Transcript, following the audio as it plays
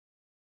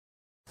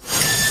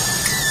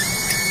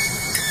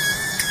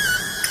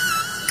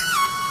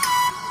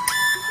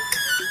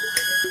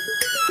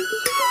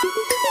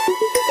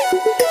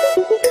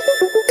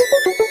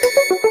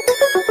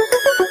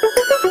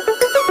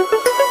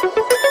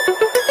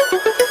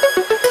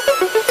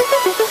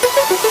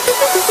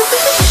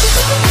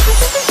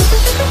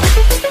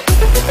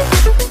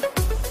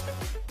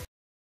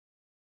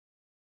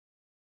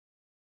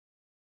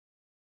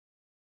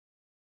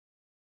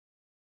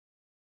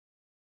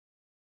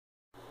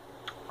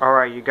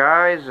Alright you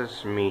guys,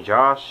 it's me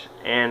Josh,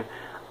 and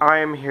I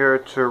am here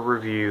to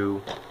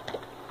review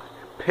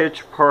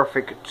Pitch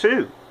Perfect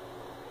 2.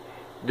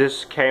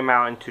 This came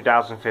out in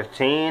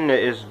 2015,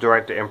 it is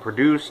directed and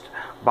produced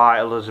by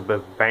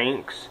Elizabeth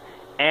Banks,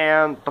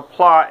 and the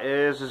plot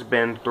is, it's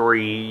been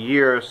 3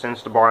 years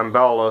since the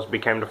Barnbellas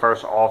became the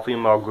first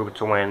all-female group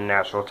to win a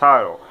national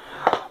title.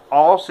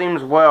 All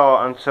seems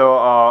well until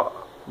a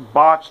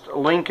botched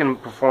Lincoln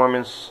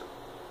performance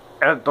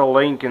at the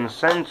Lincoln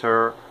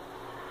Center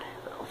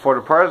for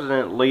the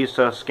president leads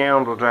to a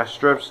scandal that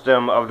strips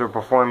them of their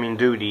performing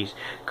duties,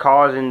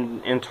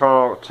 causing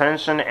internal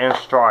tension and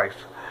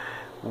strife.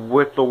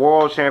 With the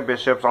World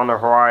Championships on the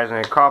horizon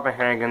in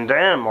Copenhagen,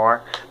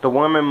 Denmark, the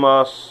women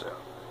must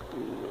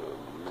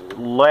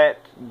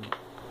let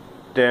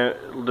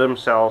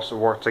themselves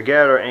work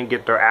together and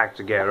get their act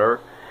together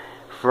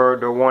for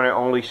the one and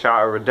only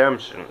shot of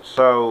redemption.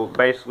 So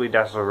basically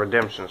that's a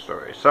redemption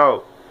story.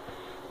 So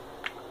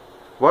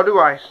what do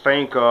I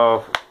think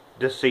of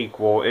the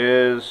sequel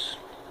is,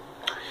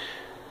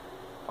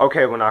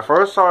 okay, when I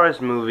first saw this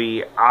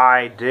movie,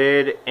 I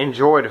did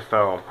enjoy the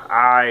film.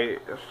 I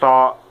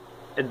thought,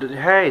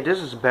 hey, this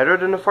is better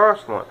than the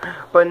first one.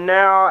 But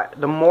now,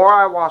 the more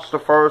I watch the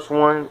first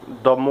one,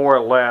 the more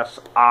or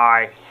less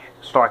I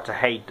start to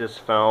hate this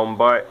film.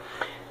 But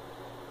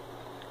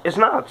it's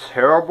not a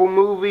terrible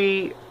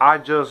movie, I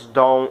just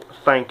don't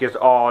think it's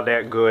all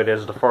that good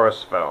as the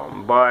first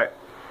film. But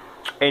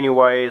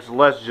anyways,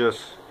 let's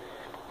just...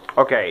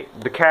 Okay,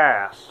 the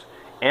cast: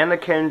 Anna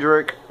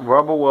Kendrick,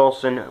 Rebel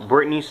Wilson,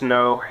 Brittany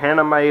Snow,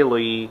 Hannah Mae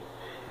Lee,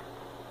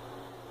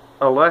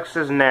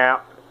 Alexis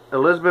Knapp,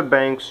 Elizabeth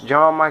Banks,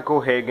 John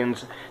Michael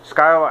Higgins,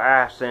 Skylar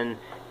Astin,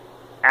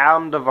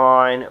 Adam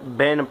Devine,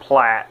 Ben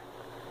Platt,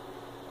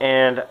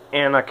 and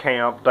Anna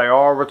Camp. They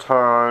all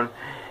return,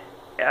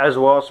 as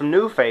well as some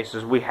new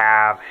faces. We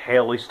have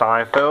Haley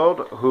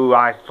Steinfeld, who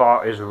I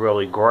thought is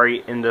really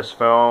great in this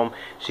film.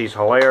 She's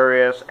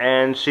hilarious,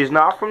 and she's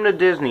not from the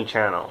Disney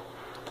Channel.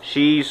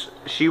 She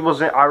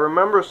was in, I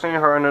remember seeing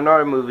her in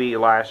another movie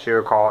last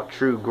year called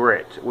True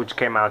Grit, which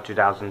came out in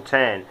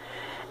 2010,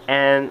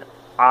 and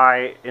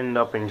I ended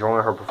up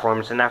enjoying her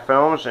performance in that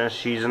film, and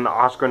she's an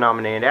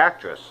Oscar-nominated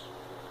actress.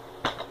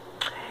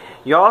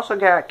 You also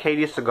got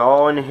Katie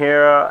Sagal in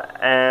here,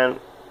 and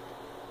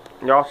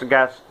you also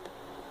got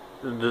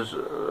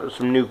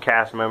some new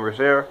cast members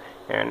here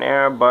and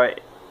there,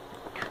 but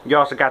you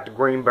also got the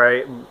Green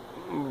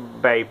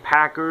Bay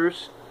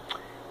Packers,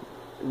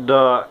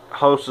 the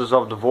hosts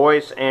of The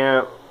Voice,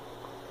 and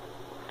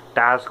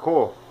that's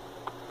cool.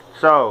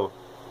 So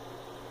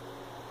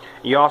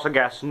you also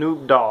got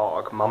Snoop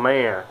Dogg, my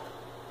man,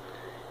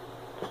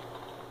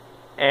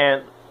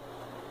 and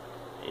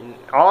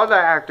all the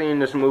acting in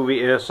this movie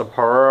is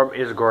superb.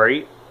 Is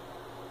great.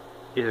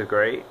 Is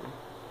great.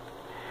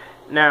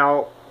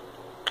 Now,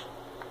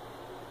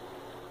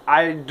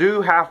 I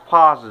do have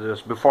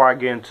positives before I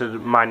get into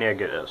my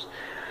negatives.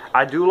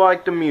 I do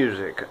like the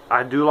music.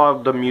 I do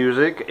love the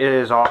music.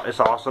 It's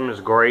awesome. It's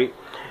great.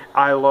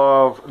 I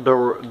love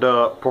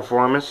the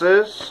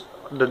performances.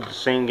 The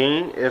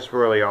singing is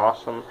really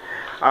awesome.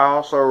 I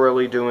also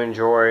really do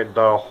enjoy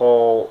the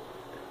whole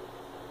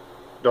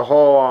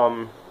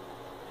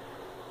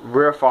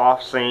riff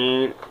off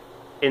scene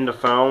in the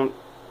film.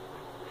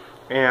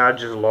 And I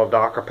just love the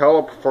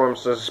acapella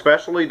performances,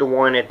 especially the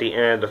one at the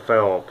end of the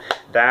film.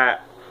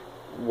 That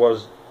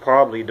was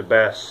probably the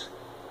best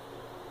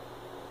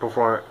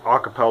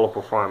acapella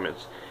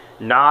performance.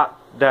 Not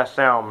That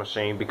Sound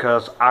Machine,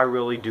 because I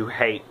really do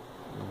hate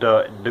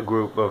the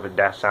group of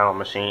That Sound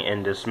Machine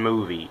in this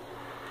movie.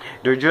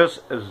 They're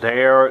just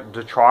there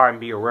to try and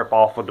be a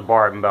ripoff of the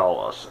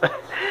Barnbellas.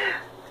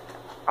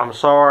 I'm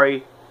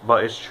sorry,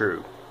 but it's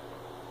true.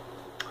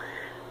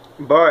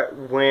 But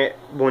when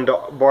the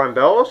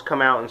Barnbellas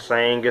come out and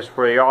sing, it's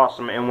pretty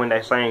awesome. And when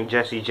they sang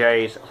Jessie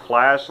J's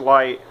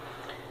Flashlight,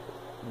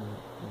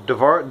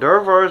 their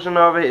version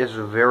of it is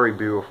very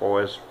beautiful.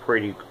 It's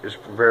pretty. It's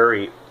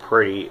very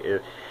pretty.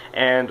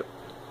 And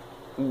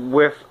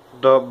with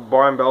the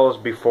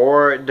Barnbellas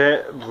before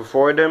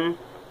them,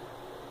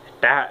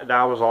 that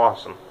was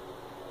awesome.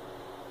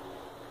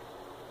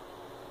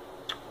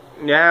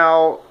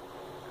 Now,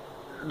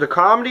 the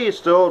comedy is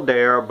still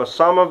there, but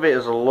some of it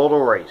is a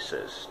little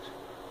racist,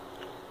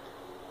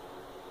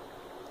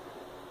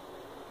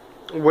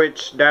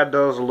 which that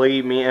does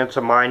lead me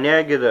into my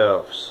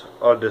negatives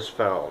of this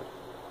film.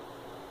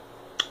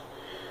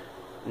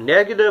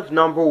 Negative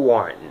number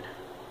 1.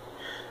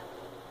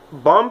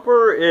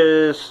 Bumper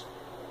is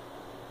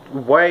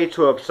way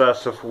too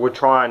obsessive with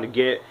trying to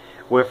get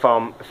with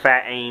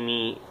Fat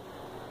Amy,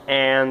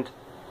 and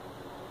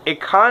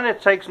it kind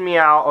of takes me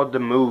out of the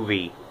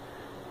movie.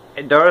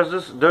 There's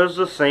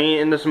this scene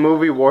in this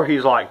movie where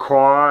he's like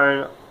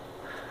crying,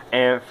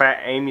 and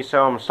Fat Amy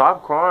tells him,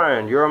 "Stop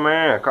crying, you're a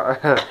man."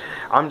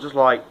 I'm just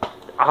like,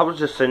 I was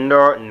just sitting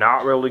there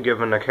not really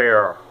giving a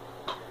care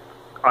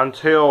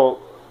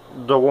until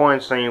the one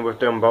scene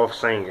with them both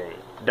singing.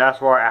 That's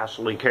where I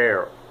actually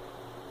care.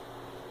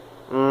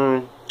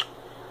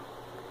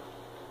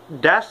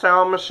 that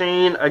sound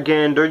machine,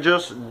 again, they're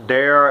just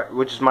there,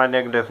 which is my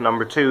negative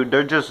number 2,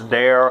 they're just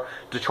there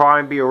to try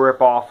and be a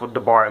rip-off of the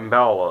Barton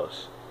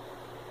Bellas.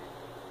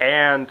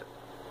 And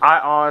I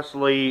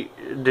honestly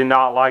did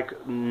not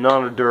like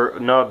none of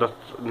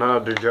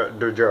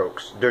their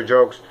jokes. Their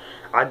jokes,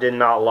 I did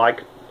not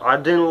like. I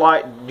didn't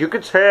like. You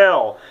could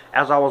tell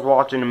as I was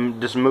watching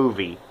this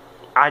movie,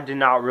 I did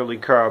not really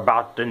care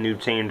about the new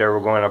team they were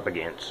going up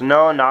against.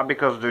 No, not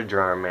because they're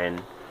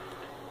German.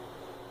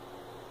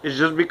 It's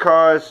just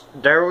because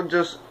they were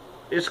just.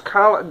 It's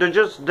kind of, they're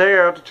just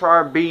there to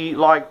try to be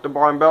like the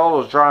Barton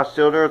Bellas, try to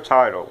steal their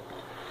title.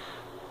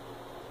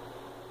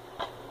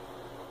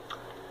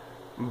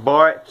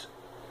 But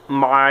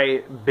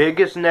my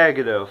biggest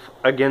negative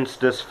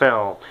against this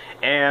film,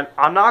 and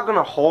I'm not going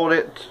to hold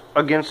it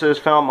against this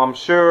film, I'm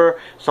sure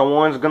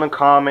someone's going to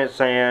comment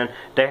saying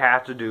they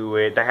have to do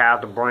it, they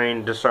have to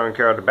bring this certain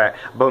character back,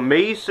 but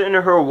me sitting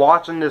here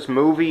watching this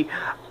movie,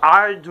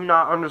 I do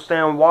not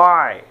understand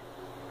why.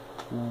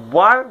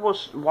 Why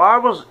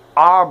was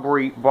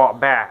Aubrey brought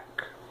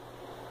back?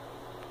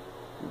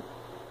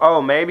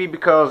 Oh, maybe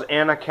because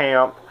Anna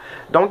Camp.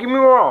 Don't get me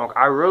wrong,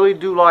 I really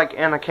do like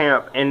Anna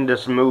Camp in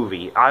this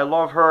movie. I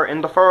love her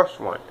in the first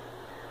one.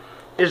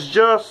 It's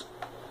just,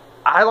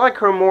 I like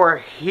her more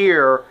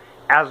here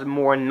as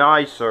more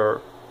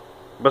nicer,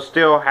 but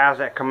still has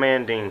that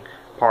commanding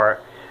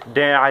part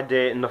than I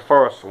did in the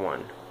first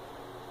one.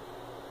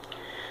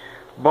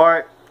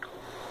 But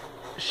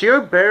she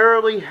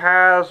barely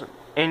has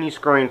any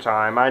screen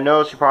time. I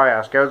know she probably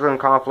has scheduling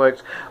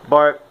conflicts,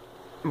 but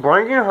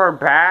bringing her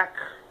back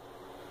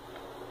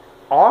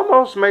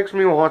almost makes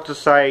me want to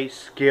say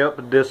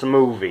skip this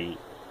movie.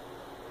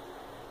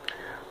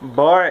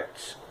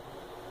 But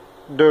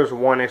there's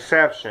one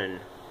exception.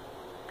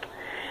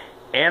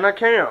 Anna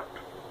Camp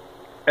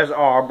as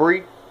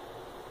Aubrey.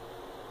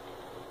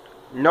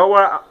 You know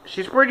what?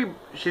 She's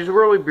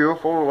really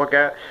beautiful to look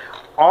at.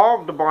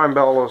 All of the Barton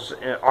Bellas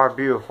are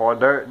beautiful.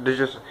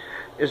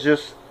 It's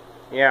just,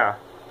 yeah.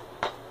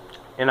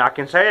 And I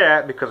can say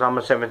that because I'm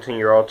a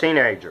 17-year-old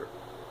teenager.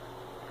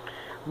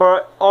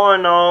 But all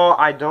in all,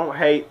 I don't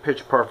hate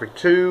Pitch Perfect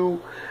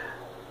 2.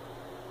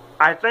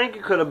 I think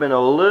it could have been a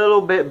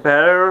little bit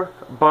better,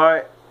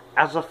 but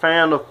as a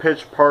fan of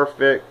Pitch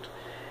Perfect,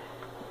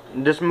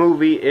 this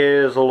movie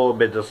is a little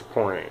bit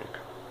disappointing.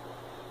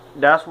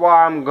 That's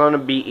why I'm going to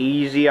be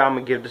easy. I'm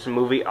going to give this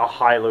movie a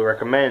highly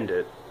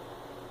recommended.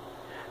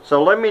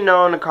 So let me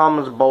know in the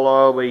comments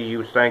below what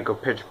you think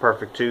of Pitch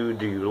Perfect 2.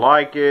 Do you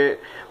like it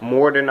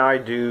more than I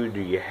do?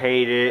 Do you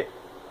hate it?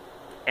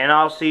 And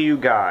I'll see you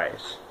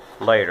guys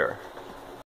later.